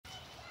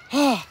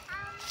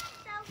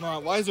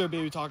Mom, why is there a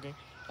baby talking?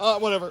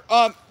 Whatever.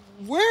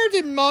 Where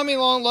did Mommy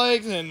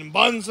Longlegs and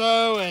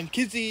Bunzo and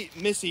Kizzy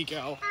Missy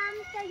go?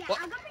 So yeah,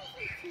 What? I'll go bring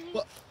some tea.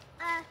 What?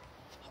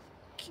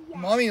 Yeah.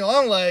 Mommy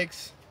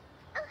Longlegs?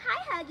 Oh,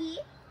 hi, Huggy.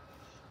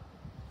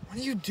 What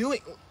are you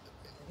doing?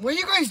 What are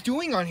you guys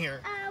doing on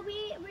here?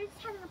 We're just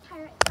having a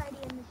pirate party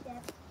in the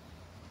ship.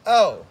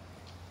 Oh.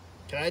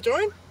 Can I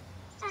join?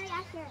 Oh,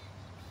 yeah, sure.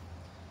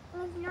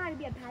 Well, if you know how to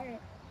be a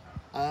pirate.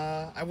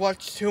 I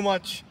watched too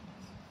much,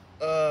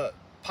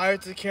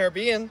 Pirates of the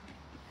Caribbean.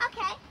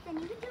 Okay, then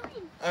you can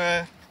join.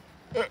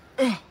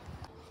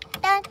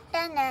 Da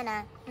da na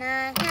na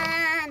na na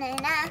na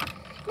na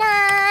na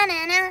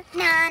na na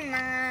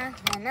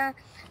na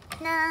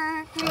na.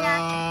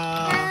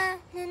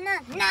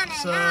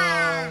 So,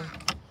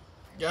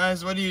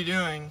 guys, what are you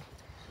doing?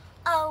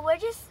 Oh, we're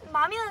just.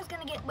 Mommy was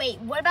gonna get. Wait,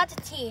 what about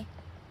the tea?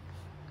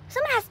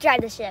 Someone has to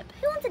drive the ship.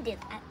 Who wants to do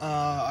that?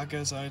 I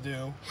guess I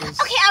do.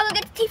 Okay, I'll go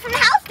get the tea from the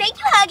house. Thank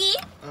you, Huggy.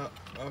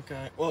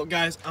 Okay. Well,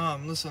 guys,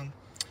 listen.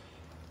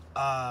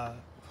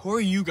 Who are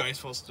you guys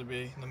supposed to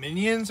be? The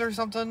Minions or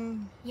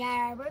something?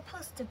 Yeah, we're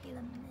supposed to be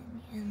the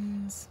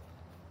Minions.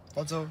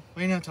 Also,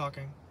 why are you not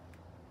talking?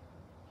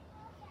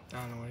 I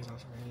don't know why he's not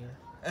talking either.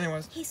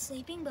 Anyways. He's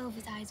sleeping, but with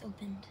his eyes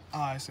opened.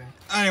 Oh, I see.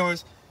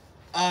 Anyways,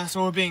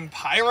 so we're being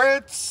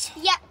pirates?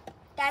 Yep,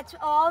 that's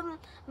all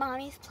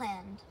Mommy's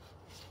planned.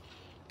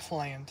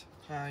 Planned.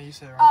 You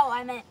said it right. Oh,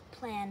 I meant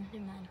plan.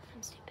 Never mind.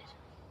 I'm stupid.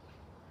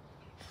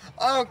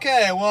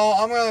 Okay, well,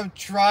 I'm gonna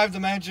drive the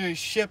magic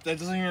ship that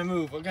doesn't even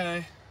move,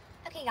 okay?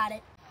 Okay, got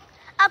it.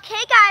 Okay,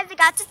 guys, I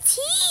got the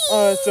tea.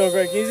 Oh, that's so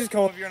great. Can you just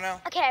come over here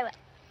now? Okay, I will.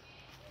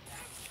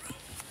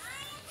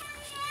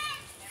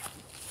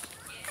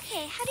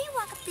 Okay, how do you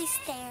walk up these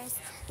stairs?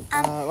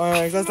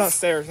 That's not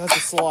stairs. That's a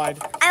slide.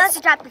 I must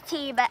have dropped the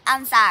tea, but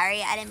I'm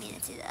sorry. I didn't mean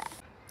to do that.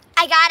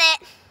 I got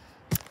it.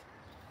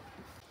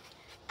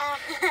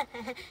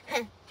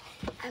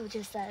 I will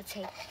just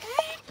take that.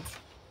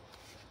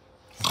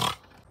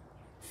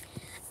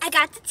 I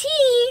got the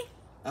tea.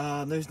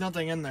 There's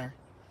nothing in there.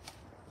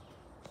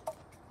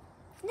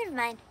 Never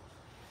mind.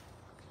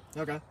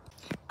 Okay.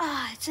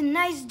 Ah, it's a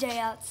nice day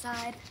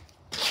outside.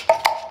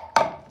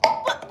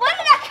 Where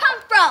did that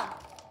come from?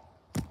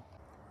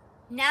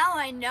 Now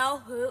I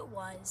know who it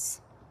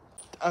was.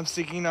 I'm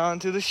sticking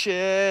onto the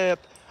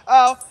ship.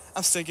 Oh,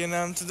 I'm sticking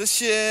onto the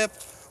ship.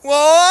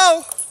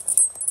 Whoa!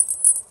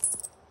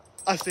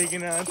 I'm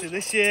sticking onto the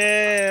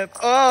ship.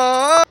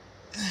 Oh!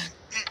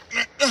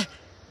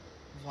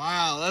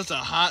 Wow, that's a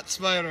hot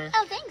spider.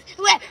 Oh, thanks.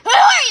 Who are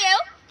you?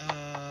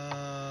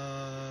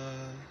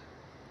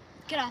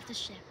 Get off the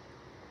ship.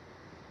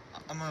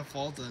 I'm gonna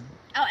fall then.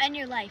 Oh, and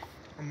your life.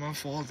 I'm gonna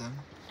fall then.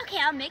 Okay,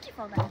 I'll make you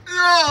fall down.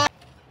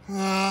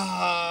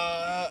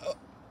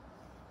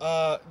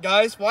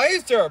 Guys, why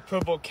is there a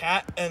purple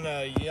cat and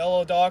a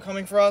yellow dog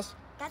coming for us?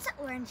 That's an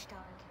orange dog.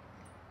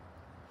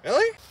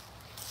 Really?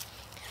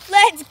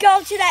 Let's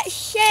go to that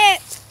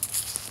ship.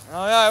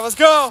 Oh yeah, let's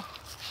go.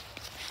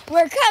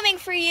 We're coming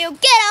for you.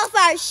 Get off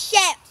our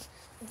ship.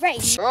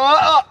 Right. We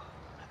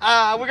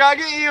gotta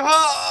get you.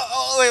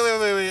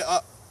 Wait.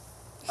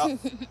 That's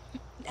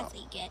what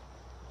you get.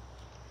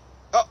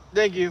 Oh,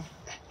 thank you.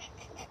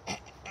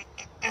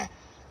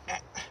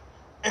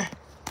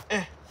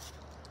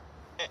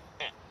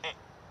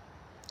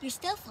 You're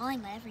still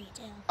falling whatever you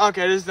do.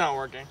 Okay, this is not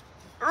working.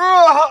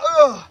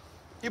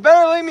 You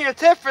better leave me a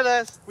tip for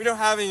this. We don't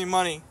have any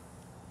money.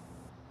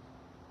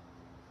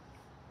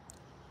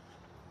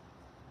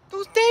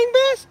 Those dang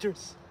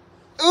bastards.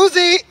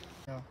 Uzi!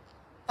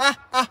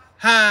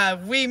 Ha!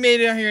 We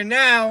made it out here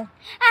now.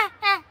 Ha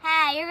ha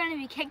ha! You're gonna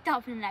be kicked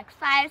off in the next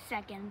 5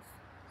 seconds.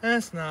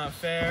 That's not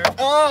fair.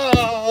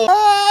 Oh.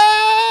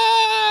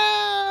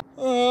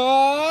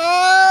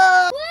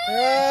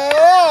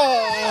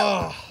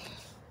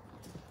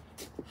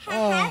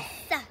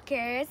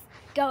 Suckers,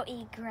 go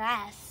eat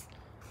grass.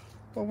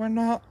 But we're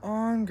not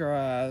on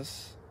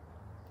grass.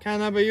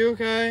 Kinda, but you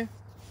okay?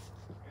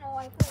 No,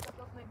 I feel like I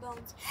broke my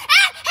bones.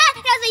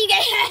 That's what you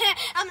get.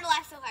 I'm gonna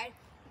laugh so hard.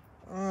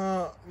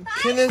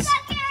 Can this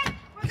Suckers,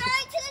 we're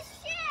going to the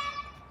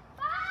ship.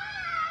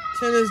 Bye.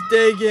 Can this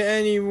day get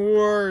any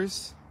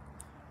worse?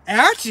 It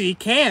actually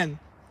can.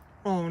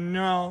 Oh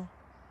no.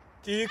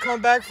 Did you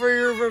come back for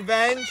your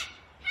revenge?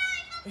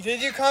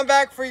 Did you come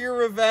back for your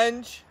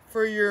revenge?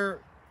 For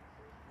your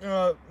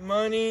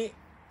money?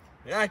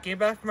 Yeah, I came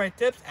back for my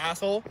tips,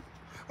 asshole.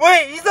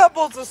 Wait, he's not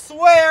supposed to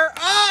swear.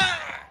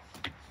 Ah!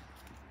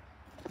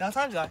 Now it's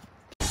time to die.